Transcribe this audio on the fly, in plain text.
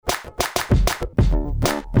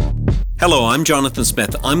Hello, I'm Jonathan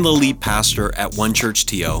Smith. I'm the lead pastor at One Church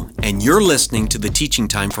TO, and you're listening to the teaching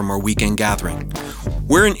time from our weekend gathering.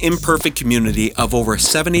 We're an imperfect community of over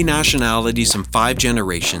 70 nationalities and 5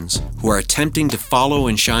 generations who are attempting to follow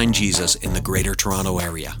and shine Jesus in the Greater Toronto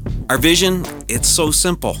Area. Our vision, it's so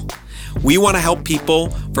simple. We want to help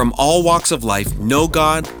people from all walks of life know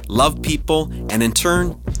God, love people, and in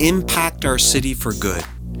turn, impact our city for good.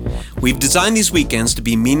 We've designed these weekends to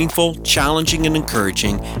be meaningful, challenging, and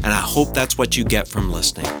encouraging, and I hope that's what you get from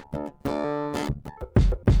listening.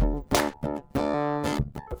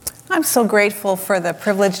 I'm so grateful for the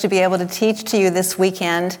privilege to be able to teach to you this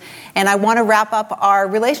weekend, and I want to wrap up our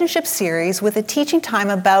relationship series with a teaching time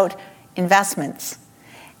about investments.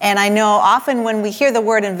 And I know often when we hear the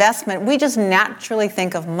word investment, we just naturally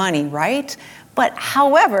think of money, right? But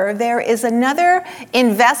however, there is another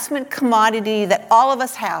investment commodity that all of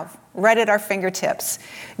us have right at our fingertips.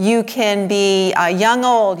 You can be young,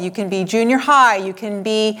 old, you can be junior high, you can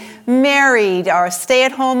be married or a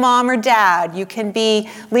stay-at-home mom or dad, you can be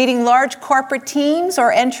leading large corporate teams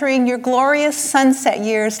or entering your glorious sunset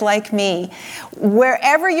years like me.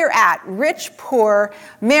 Wherever you're at, rich, poor,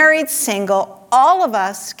 married, single, all of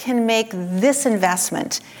us can make this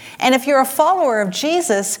investment. And if you're a follower of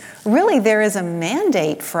Jesus, really there is a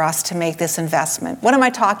mandate for us to make this investment. What am I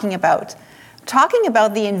talking about? I'm talking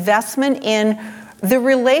about the investment in the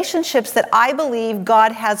relationships that I believe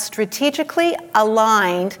God has strategically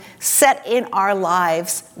aligned, set in our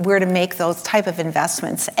lives. We're to make those type of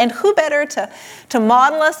investments. And who better to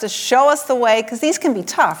model us, to show us the way, because these can be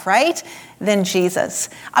tough, right, than Jesus.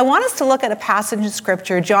 I want us to look at a passage in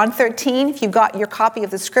Scripture, John 13. If you've got your copy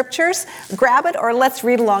of the Scriptures, grab it or let's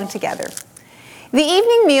read along together. The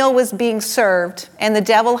evening meal was being served, and the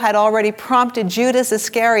devil had already prompted Judas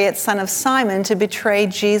Iscariot, son of Simon, to betray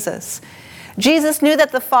Jesus. Jesus knew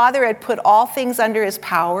that the Father had put all things under his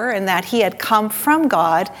power and that he had come from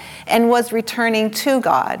God and was returning to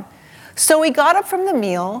God. So he got up from the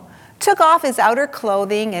meal, took off his outer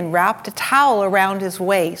clothing, and wrapped a towel around his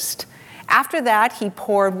waist. After that, he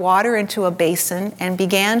poured water into a basin and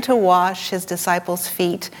began to wash his disciples'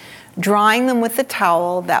 feet, drying them with the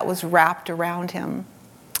towel that was wrapped around him.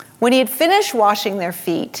 When he had finished washing their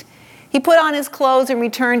feet, he put on his clothes and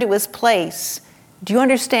returned to his place. Do you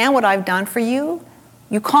understand what I've done for you?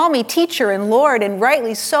 You call me teacher and Lord, and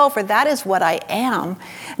rightly so, for that is what I am.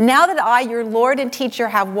 Now that I, your Lord and teacher,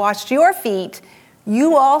 have washed your feet,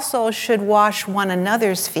 you also should wash one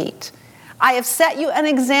another's feet. I have set you an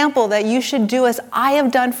example that you should do as I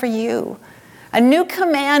have done for you. A new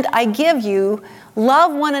command I give you,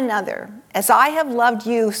 love one another. As I have loved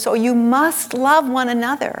you, so you must love one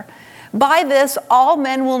another. By this, all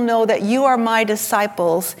men will know that you are my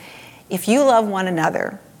disciples, if you love one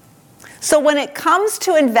another. So when it comes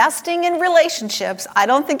to investing in relationships, I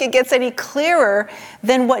don't think it gets any clearer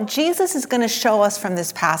than what Jesus is going to show us from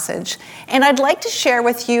this passage. And I'd like to share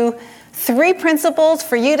with you 3 principles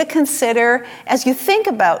for you to consider as you think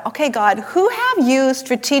about, okay, God, who have you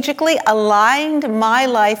strategically aligned my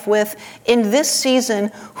life with in this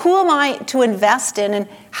season? Who am I to invest in, and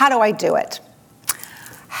how do I do it?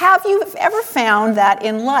 Have you ever found that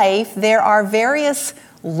in life there are various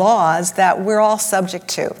laws that we're all subject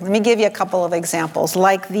to? Let me give you a couple of examples,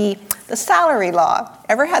 like the salary law.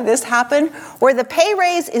 Ever had this happen? Where the pay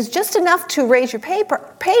raise is just enough to raise your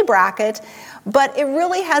pay bracket, but it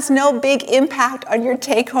really has no big impact on your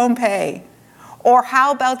take-home pay. Or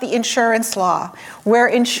how about the insurance law, where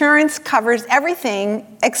insurance covers everything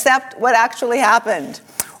except what actually happened?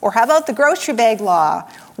 Or how about the grocery bag law,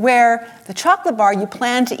 where the chocolate bar you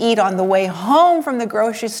plan to eat on the way home from the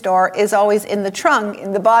grocery store is always in the trunk,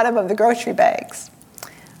 in the bottom of the grocery bags?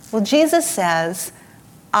 Well, Jesus says,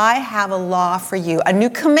 I have a law for you, a new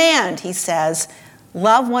command, he says,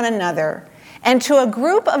 love one another. And to a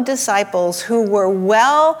group of disciples who were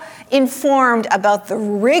well informed about the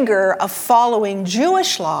rigor of following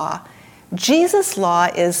Jewish law, Jesus' law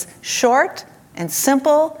is short and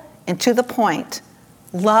simple and to the point.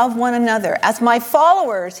 Love one another. As my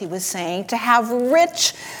followers, he was saying, to have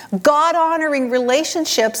rich, God-honoring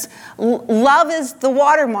relationships, love is the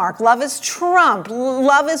watermark. Love is trump.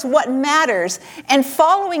 Love is what matters. And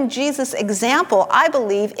following Jesus' example, I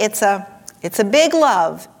believe it's a big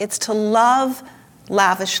love. It's to love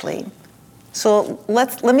lavishly. So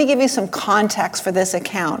let me give you some context for this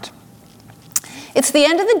account. It's the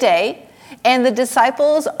end of the day, and the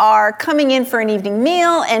disciples are coming in for an evening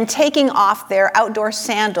meal and taking off their outdoor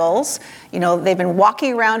sandals. You know, they've been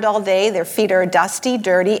walking around all day. Their feet are dusty,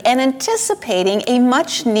 dirty, and anticipating a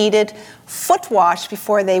much-needed foot wash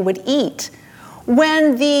before they would eat.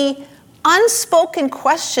 When the unspoken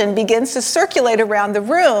question begins to circulate around the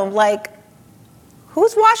room, like,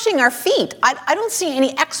 who's washing our feet? I don't see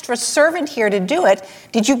any extra servant here to do it.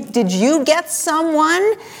 Did you get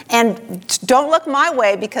someone? And don't look my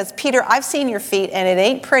way, because Peter, I've seen your feet and it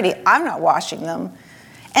ain't pretty. I'm not washing them.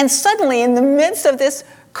 And suddenly, in the midst of this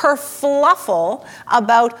kerfluffle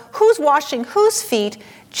about who's washing whose feet,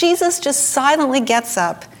 Jesus just silently gets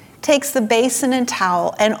up, takes the basin and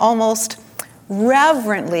towel, and almost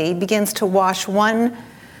reverently begins to wash one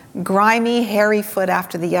grimy, hairy foot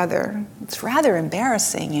after the other. It's rather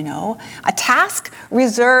embarrassing, A task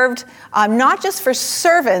reserved not just for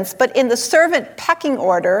servants, but in the servant pecking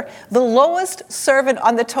order, the lowest servant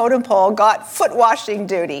on the totem pole got foot washing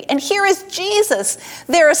duty. And here is Jesus,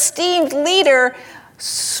 their esteemed leader,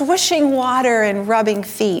 swishing water and rubbing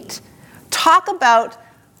feet. Talk about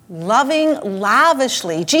loving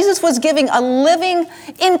lavishly. Jesus was giving a living,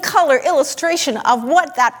 in color illustration of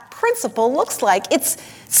what that principle looks like. It's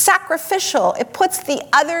sacrificial. It puts the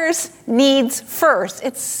other's needs first.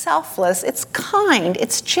 It's selfless. It's kind.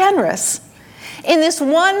 It's generous. In this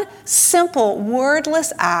one simple,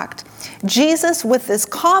 wordless act, Jesus, with this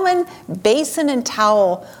common basin and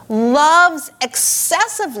towel, loves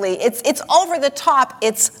excessively. It's over the top.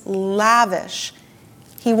 It's lavish.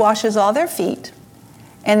 He washes all their feet.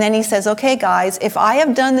 And then he says, okay, guys, if I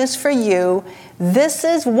have done this for you, this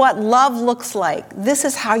is what love looks like. This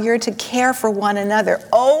is how you're to care for one another.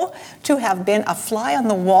 Oh, to have been a fly on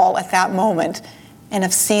the wall at that moment and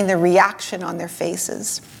have seen the reaction on their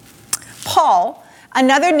faces. Paul,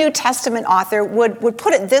 another New Testament author, would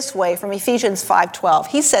put it this way from Ephesians 5:12.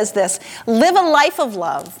 He says this, live a life of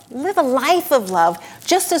love. Live a life of love,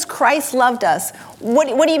 just as Christ loved us.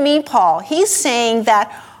 What do you mean, Paul? He's saying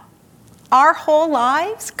that our whole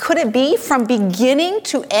lives, could it be from beginning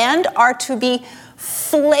to end, are to be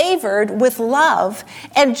flavored with love.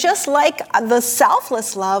 And just like the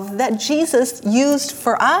selfless love that Jesus used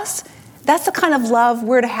for us, that's the kind of love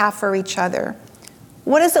we're to have for each other.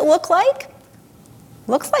 What does it look like?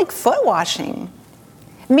 Looks like foot washing.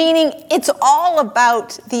 Meaning it's all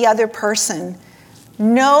about the other person.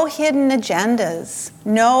 No hidden agendas,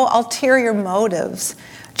 no ulterior motives.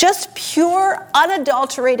 Just pure,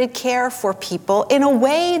 unadulterated care for people in a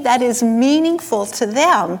way that is meaningful to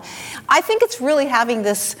them. I think it's really having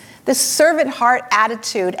this servant heart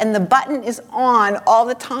attitude, and the button is on all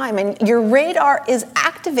the time, and your radar is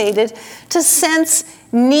activated to sense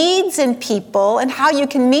needs in people and how you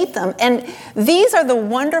can meet them. And these are the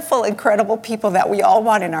wonderful, incredible people that we all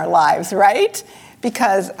want in our lives, right?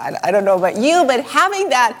 Because I don't know about you, but having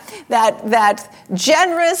that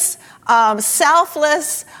generous,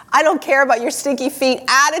 selfless, I don't care about your stinky feet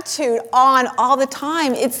attitude on all the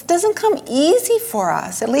time, it doesn't come easy for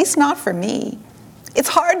us, at least not for me. It's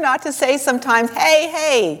hard not to say sometimes,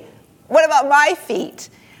 hey, what about my feet?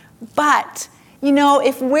 But,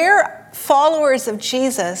 if we're followers of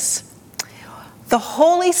Jesus, the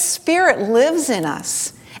Holy Spirit lives in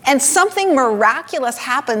us. And something miraculous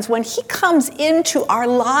happens when he comes into our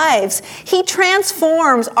lives. He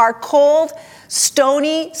transforms our cold,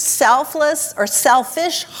 stony, selfless, or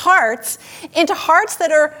selfish hearts into hearts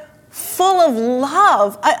that are full of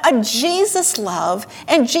love, a Jesus love.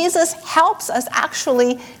 And Jesus helps us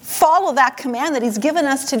actually follow that command that he's given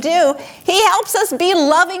us to do. He helps us be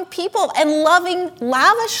loving people and loving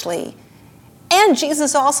lavishly. And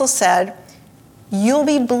Jesus also said, you'll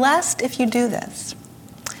be blessed if you do this.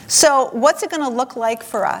 So what's it going to look like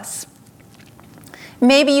for us?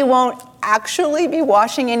 Maybe you won't actually be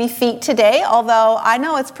washing any feet today, although I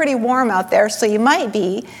know it's pretty warm out there, so you might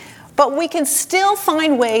be. But we can still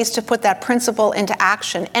find ways to put that principle into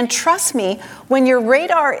action. And trust me, when your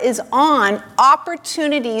radar is on,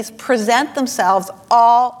 opportunities present themselves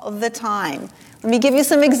all the time. Let me give you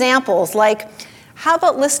some examples, like how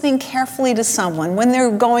about listening carefully to someone when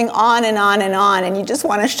they're going on and on and on and you just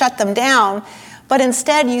want to shut them down, but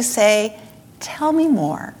instead you say, tell me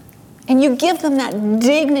more. And you give them that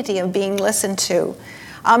dignity of being listened to.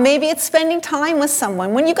 Maybe it's spending time with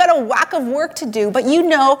someone when you got a whack of work to do, but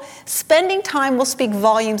spending time will speak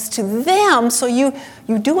volumes to them, so you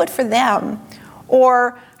do it for them.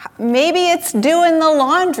 Or maybe it's doing the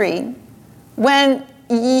laundry when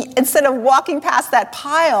instead of walking past that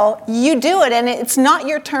pile, you do it and it's not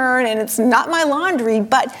your turn and it's not my laundry,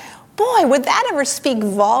 but boy, would that ever speak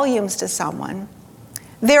volumes to someone.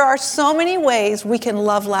 There are so many ways we can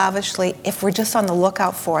love lavishly if we're just on the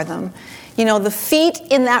lookout for them. The feet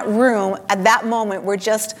in that room at that moment were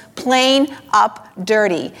just plain up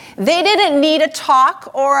dirty. They didn't need a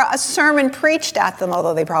talk or a sermon preached at them,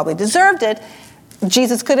 although they probably deserved it.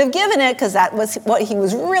 Jesus could have given it because that was what he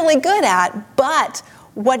was really good at. But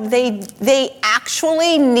what they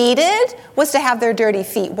actually needed was to have their dirty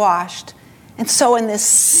feet washed. And so in this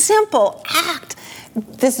simple act,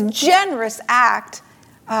 this generous act,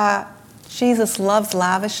 Jesus loves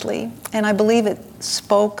lavishly, and I believe it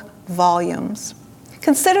spoke volumes.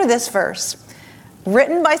 Consider this verse,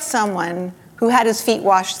 written by someone who had his feet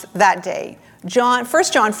washed that day.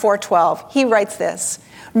 1 John 4:12, he writes this,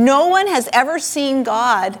 "No one has ever seen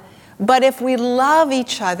God, but if we love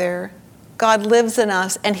each other, God lives in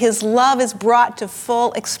us, and his love is brought to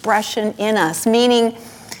full expression in us." Meaning,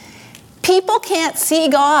 people can't see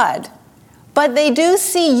God, but they do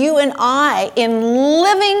see you and I in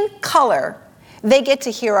living color. They get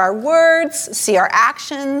to hear our words, see our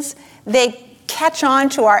actions. They catch on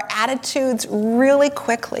to our attitudes really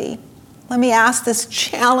quickly. Let me ask this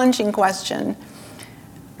challenging question.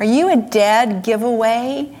 Are you a dead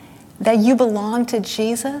giveaway that you belong to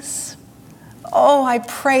Jesus? Oh, I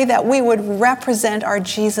pray that we would represent our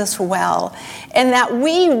Jesus well, and that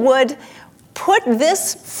we would put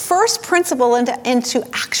this first principle into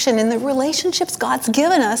action in the relationships God's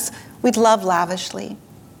given us. We'd love lavishly.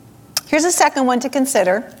 Here's a second one to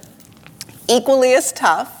consider, equally as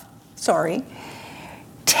tough.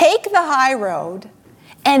 Take the high road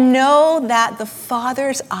and know that the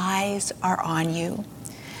Father's eyes are on you.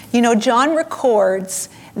 You know, John records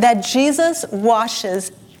that Jesus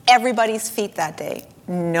washes everybody's feet that day.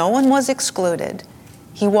 No one was excluded.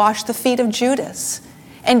 He washed the feet of Judas.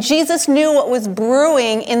 And Jesus knew what was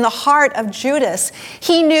brewing in the heart of Judas.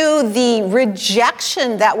 He knew the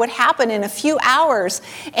rejection that would happen in a few hours.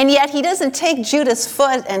 And yet he doesn't take Judas'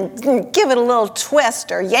 foot and give it a little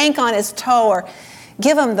twist or yank on his toe or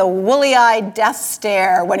give him the woolly-eyed death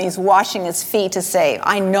stare when he's washing his feet to say,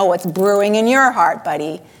 "I know what's brewing in your heart,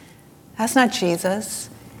 buddy." That's not Jesus.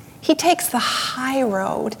 He takes the high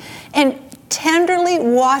road and tenderly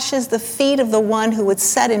washes the feet of the one who would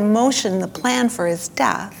set in motion the plan for his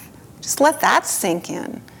death. Just let that sink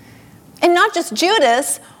in. And not just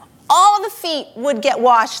Judas, all the feet would get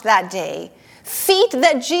washed that day. Feet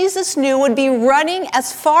that Jesus knew would be running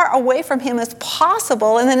as far away from him as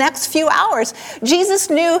possible in the next few hours. Jesus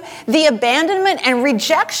knew the abandonment and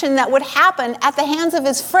rejection that would happen at the hands of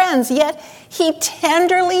his friends, yet he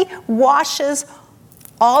tenderly washes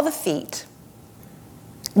all the feet.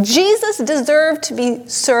 Jesus deserved to be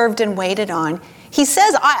served and waited on. He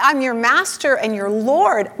says, I'm your master and your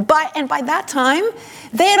Lord. And by that time,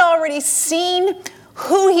 they had already seen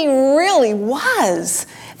who he really was.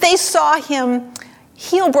 They saw him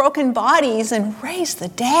heal broken bodies and raise the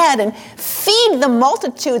dead and feed the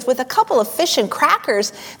multitudes with a couple of fish and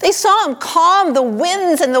crackers. They saw him calm the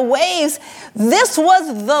winds and the waves. This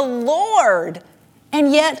was the Lord.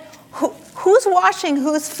 And yet, who's washing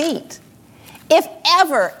whose feet? If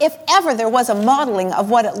ever there was a modeling of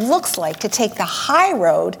what it looks like to take the high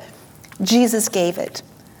road, Jesus gave it.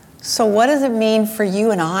 So what does it mean for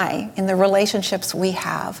you and I in the relationships we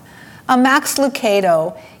have? Max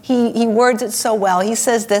Lucado, he words it so well. He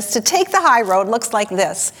says this, to take the high road looks like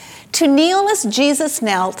this. To kneel as Jesus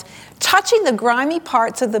knelt, touching the grimy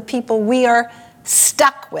parts of the people we are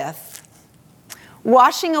stuck with,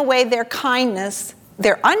 washing away their kindness,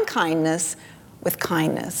 their unkindness with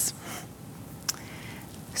kindness.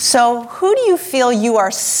 So who do you feel you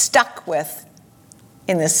are stuck with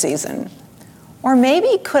in this season? Or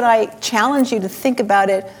maybe could I challenge you to think about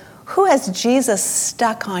it, who has Jesus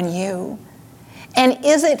stuck on you? And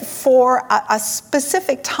is it for a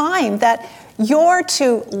specific time that you're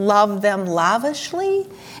to love them lavishly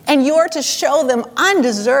and you're to show them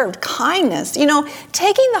undeserved kindness? You know,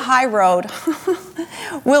 taking the high road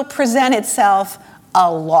will present itself a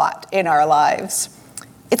lot in our lives.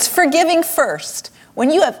 It's forgiving first. When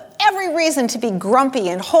you have every reason to be grumpy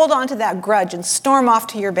and hold on to that grudge and storm off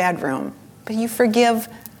to your bedroom, but you forgive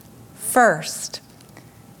first.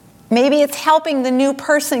 Maybe it's helping the new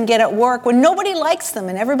person get at work when nobody likes them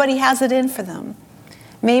and everybody has it in for them.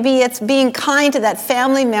 Maybe it's being kind to that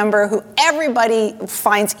family member who everybody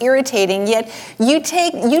finds irritating, yet you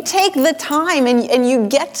take the time and you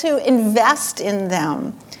get to invest in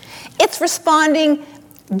them. It's responding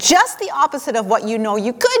just the opposite of what you know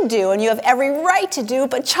you could do and you have every right to do,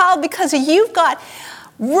 but child, because you've got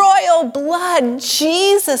royal blood,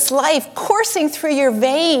 Jesus life coursing through your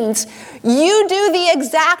veins, you do the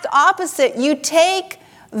exact opposite. You take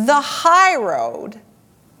the high road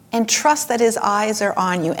and trust that his eyes are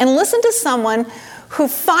on you. And listen to someone who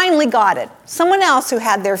finally got it, someone else who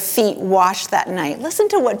had their feet washed that night. Listen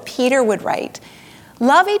to what Peter would write.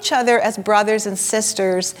 Love each other as brothers and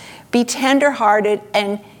sisters. Be tender-hearted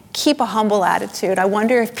and keep a humble attitude. I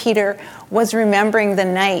wonder if Peter was remembering the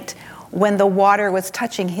night when the water was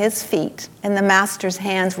touching his feet and the master's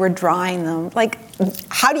hands were drying them. Like,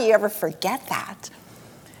 how do you ever forget that?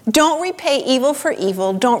 Don't repay evil for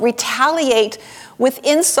evil. Don't retaliate with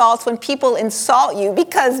insults when people insult you,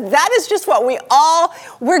 because that is just what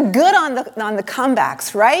we're good on the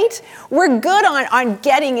comebacks, right? We're good on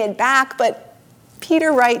getting it back, but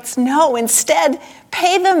Peter writes, no, instead,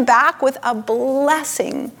 pay them back with a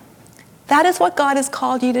blessing. That is what God has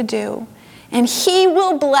called you to do, and he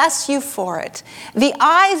will bless you for it. The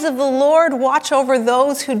eyes of the Lord watch over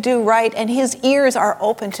those who do right, and his ears are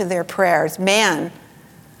open to their prayers. Man,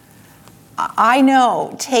 I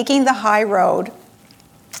know taking the high road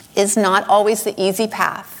is not always the easy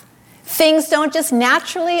path. Things don't just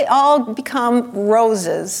naturally all become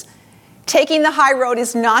roses. Taking the high road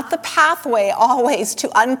is not the pathway always to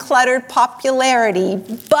uncluttered popularity,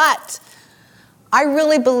 but I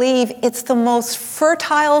really believe it's the most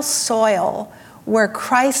fertile soil where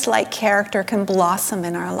Christ-like character can blossom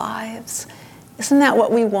in our lives. Isn't that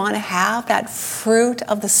what we want to have, that fruit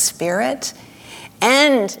of the Spirit?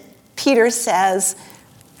 And Peter says,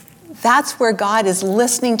 that's where God is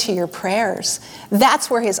listening to your prayers. That's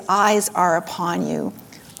where his eyes are upon you.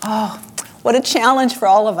 Oh, what a challenge for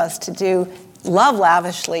all of us to do. Love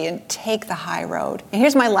lavishly and take the high road. And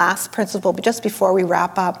here's my last principle, just before we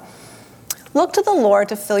wrap up. Look to the Lord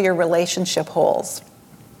to fill your relationship holes.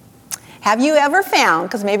 Have you ever found,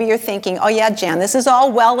 because maybe you're thinking, oh yeah, Jan, this is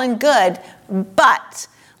all well and good, but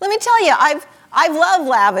let me tell you, I've loved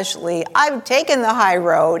lavishly. I've taken the high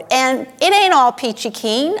road, and it ain't all peachy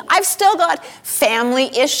keen. I've still got family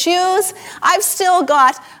issues. I've still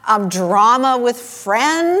got drama with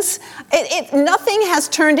friends. Nothing has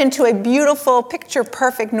turned into a beautiful,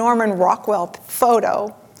 picture-perfect Norman Rockwell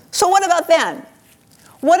photo. So what about then?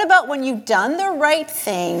 What about when you've done the right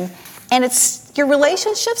thing, and your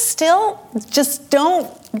relationships still just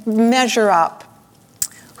don't measure up?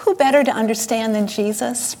 Who better to understand than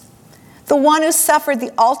Jesus? The one who suffered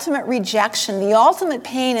the ultimate rejection, the ultimate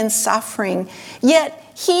pain and suffering,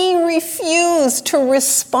 yet he refused to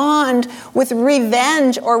respond with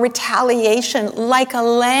revenge or retaliation like a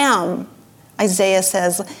lamb, Isaiah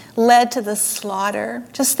says, led to the slaughter.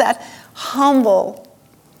 Just that humble.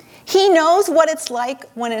 He knows what it's like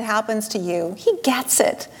when it happens to you. He gets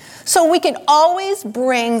it. So we can always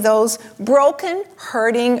bring those broken,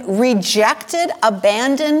 hurting, rejected,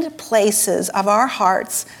 abandoned places of our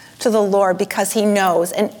hearts to the Lord because he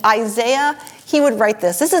knows. And Isaiah, he would write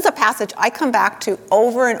this. This is a passage I come back to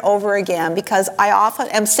over and over again because I often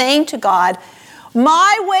am saying to God,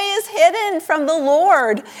 my way is hidden from the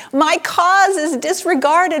Lord. My cause is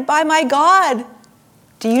disregarded by my God.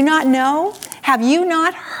 Do you not know? Have you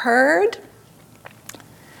not heard?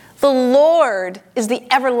 The Lord is the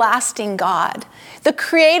everlasting God, the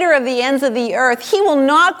creator of the ends of the earth. He will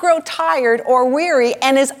not grow tired or weary,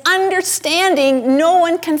 and his understanding no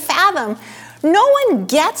one can fathom. No one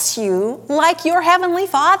gets you like your heavenly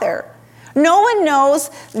Father. No one knows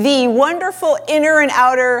the wonderful inner and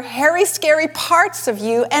outer, hairy, scary parts of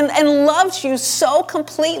you and loves you so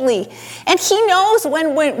completely. And he knows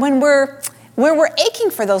when we're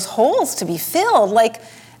aching for those holes to be filled, like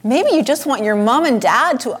maybe you just want your mom and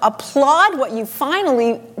dad to applaud what you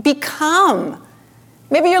finally become.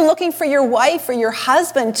 Maybe you're looking for your wife or your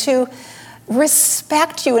husband to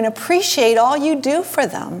respect you and appreciate all you do for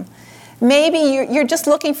them. Maybe you're just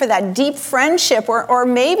looking for that deep friendship, or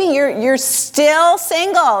maybe you're still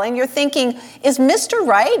single and you're thinking, is Mr.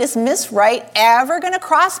 Right, is Miss Right ever going to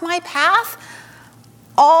cross my path?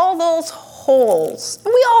 All those holes,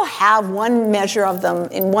 and we all have one measure of them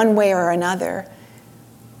in one way or another.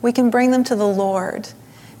 We can bring them to the Lord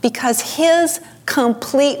because his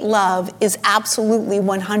complete love is absolutely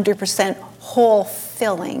 100% whole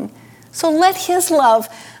filling. So let his love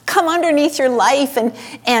come underneath your life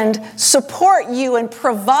and support you and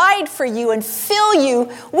provide for you and fill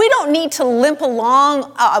you. We don't need to limp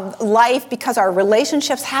along life because our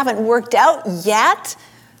relationships haven't worked out yet.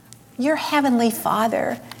 Your heavenly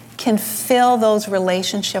Father can fill those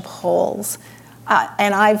relationship holes.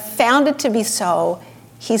 And I've found it to be so.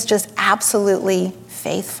 He's just absolutely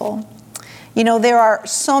faithful. You know, there are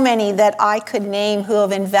so many that I could name who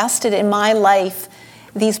have invested in my life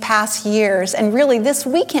these past years. And really, this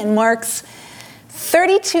weekend marks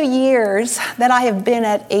 32 years that I have been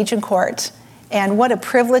at Agincourt. And what a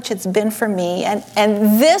privilege it's been for me.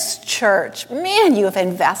 And this church, man, you have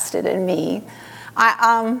invested in me.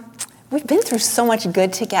 We've been through so much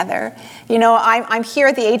good together. You know, I'm here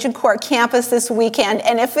at the Agincourt campus this weekend,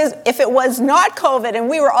 and if it was not COVID and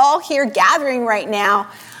we were all here gathering right now,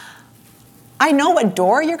 I know what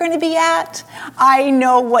door you're going to be at. I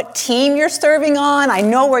know what team you're serving on. I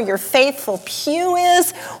know where your faithful pew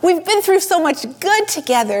is. We've been through so much good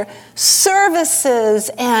together,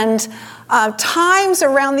 services and times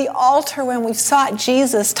around the altar when we've sought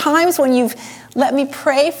Jesus, times when you've let me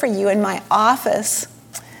pray for you in my office.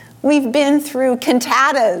 We've been through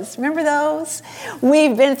cantatas, remember those?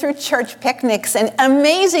 We've been through church picnics and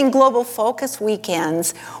amazing Global Focus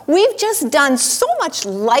weekends. We've just done so much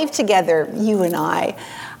life together, you and I.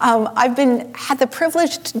 I've had the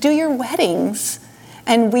privilege to do your weddings,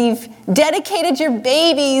 and we've dedicated your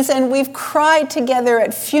babies, and we've cried together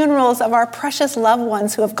at funerals of our precious loved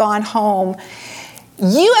ones who have gone home.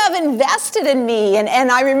 You have invested in me,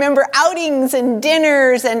 and I remember outings and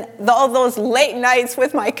dinners and all those late nights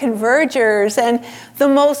with my convergers and the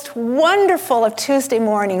most wonderful of Tuesday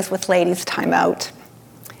mornings with Ladies' Time Out.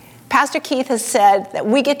 Pastor Keith has said that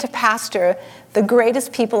we get to pastor the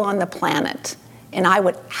greatest people on the planet, and I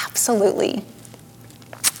would absolutely,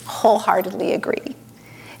 wholeheartedly agree.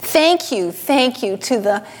 Thank you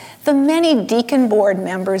to the many deacon board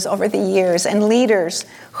members over the years and leaders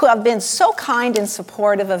who have been so kind and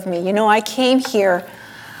supportive of me. You know, I came here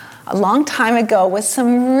a long time ago with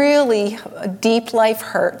some really deep life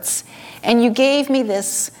hurts, and you gave me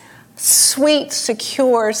this sweet,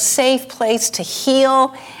 secure, safe place to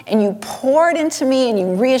heal, and you poured into me, and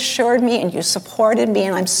you reassured me, and you supported me,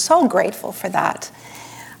 and I'm so grateful for that.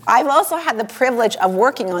 I've also had the privilege of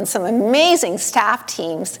working on some amazing staff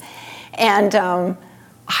teams, and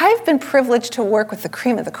I've been privileged to work with the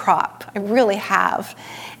cream of the crop. I really have.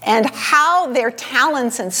 And how their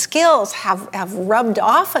talents and skills have rubbed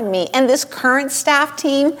off on me. And this current staff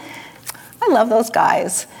team, I love those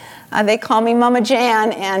guys. They call me Mama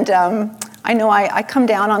Jan, and I know I come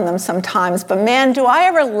down on them sometimes, but man, do I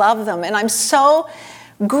ever love them. And I'm so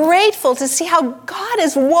grateful to see how God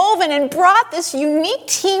has woven and brought this unique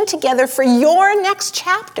team together for your next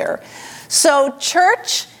chapter. So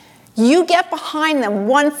church, you get behind them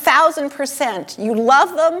 1,000%. You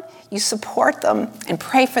love them, you support them, and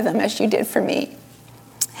pray for them as you did for me.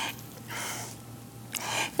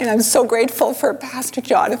 And I'm so grateful for Pastor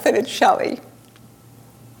Jonathan and Shelley.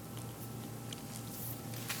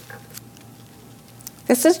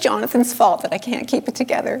 This is Jonathan's fault that I can't keep it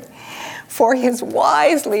together. For his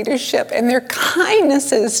wise leadership and their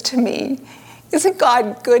kindnesses to me. Isn't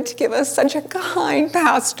God good to give us such a kind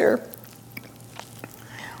pastor?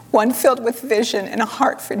 One filled with vision and a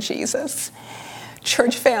heart for Jesus.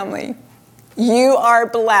 Church family, you are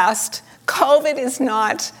blessed. COVID is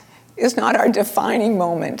not our defining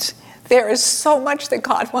moment. There is so much that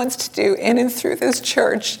God wants to do in and through this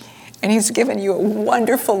church, and he's given you a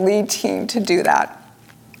wonderful lead team to do that.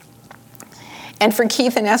 And for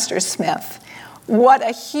Keith and Esther Smith, what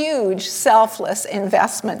a huge selfless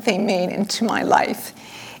investment they made into my life.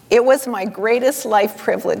 It was my greatest life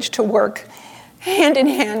privilege to work hand in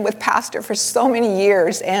hand with Pastor for so many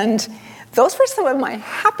years, and those were some of my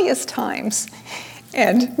happiest times.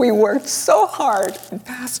 And we worked so hard, and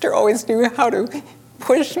Pastor always knew how to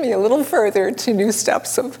push me a little further to new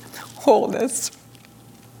steps of wholeness.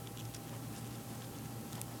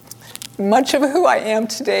 Much of who I am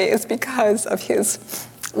today is because of his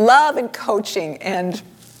love and coaching and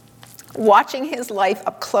watching his life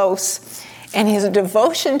up close, and his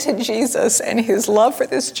devotion to Jesus and his love for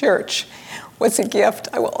this church was a gift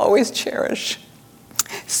I will always cherish.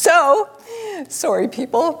 So, sorry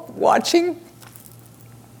people watching,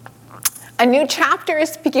 a new chapter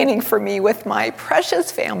is beginning for me with my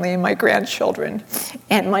precious family and my grandchildren,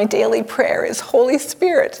 and my daily prayer is, Holy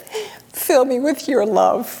Spirit, fill me with your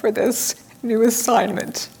love for this new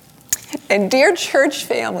assignment. And dear church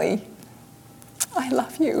family, I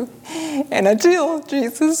love you. And until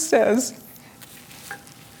Jesus says,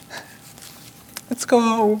 let's go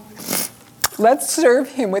home. Let's serve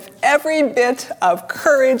him with every bit of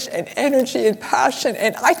courage and energy and passion.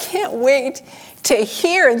 And I can't wait to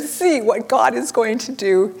hear and see what God is going to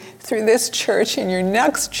do through this church in your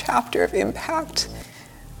next chapter of impact.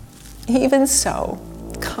 Even so,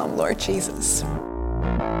 come, Lord Jesus.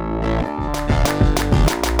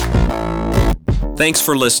 Thanks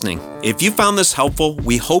for listening. If you found this helpful,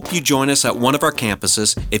 we hope you join us at one of our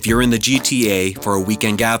campuses if you're in the GTA for a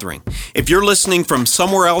weekend gathering. If you're listening from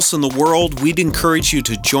somewhere else in the world, we'd encourage you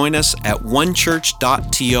to join us at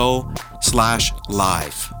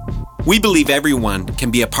onechurch.to/live. We believe everyone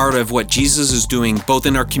can be a part of what Jesus is doing both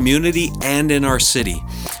in our community and in our city.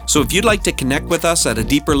 So if you'd like to connect with us at a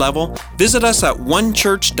deeper level, visit us at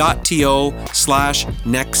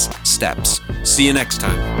onechurch.to/nextsteps. See you next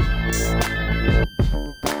time.